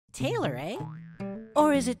Taylor, eh?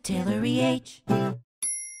 Or is it Taylory H? My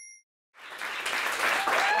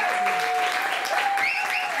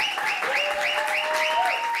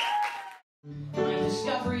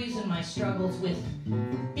discoveries and my struggles with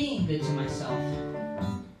being good to myself.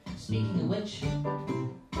 Speaking of which,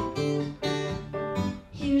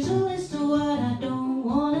 here's a list of what I don't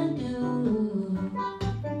want to do.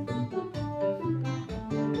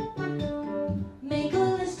 Make a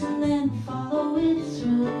list and then follow it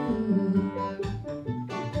through.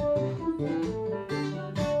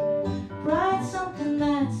 Write something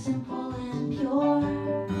that's simple and pure.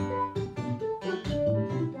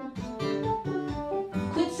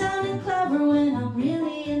 Quit sounding clever when I'm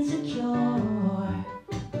really insecure.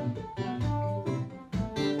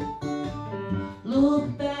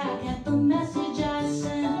 Look back at the message I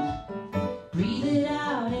sent. Breathe it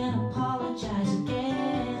out and apologize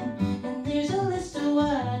again. And there's a list of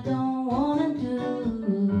what I don't want to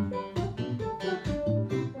do.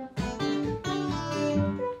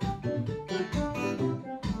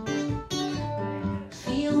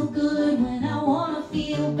 Feel good when I want to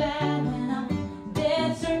feel bad. When I'm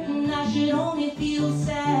dead certain I should only feel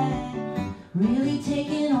sad. Really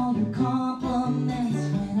taking all your compliments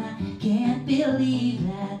when I can't believe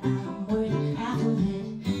that I'm worth half of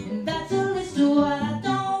it. And that's a list of what I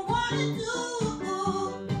don't want to do.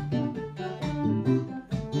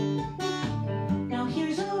 Now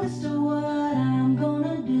here's a list of what I'm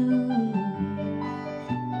gonna do.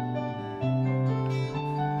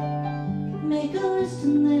 Make a list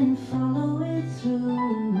and then follow it through.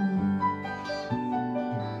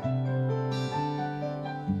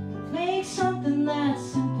 Make something that's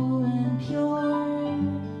simple and pure.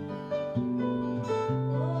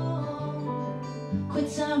 Quit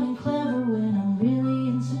sounding clever when I'm really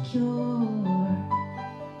insecure.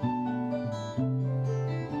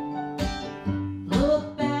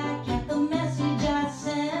 Look back at the message I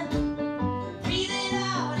sent. Breathe it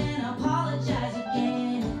out and apologize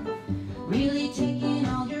again. Really taking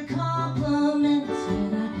all your compliments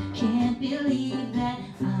when I can't believe that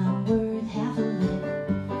I'm worth half of it.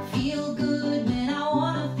 Feel good when I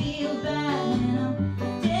wanna feel bad. When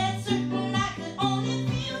I'm dead certain I could only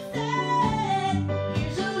feel sad.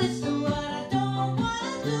 Here's a list of what I don't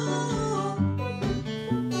wanna do.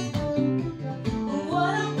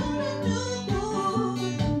 What I'm gonna do.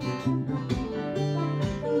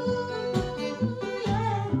 Ooh,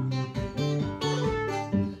 yeah.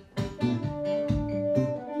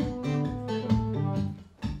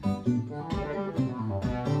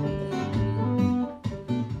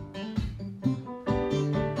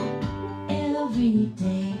 Every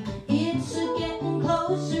day it's a getting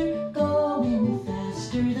closer, going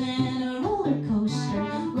faster than a roller coaster.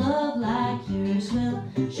 Love like yours will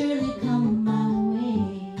surely come my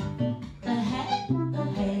way. Hey,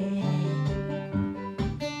 hey.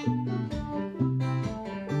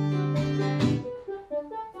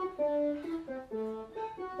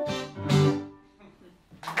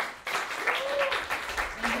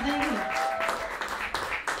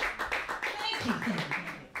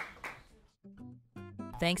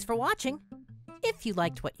 Thanks for watching. If you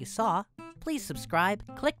liked what you saw, please subscribe,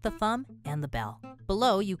 click the thumb, and the bell.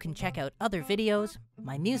 Below, you can check out other videos,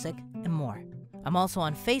 my music, and more. I'm also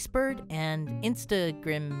on Facebook and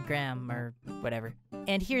Instagram or whatever.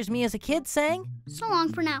 And here's me as a kid saying, So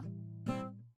long for now.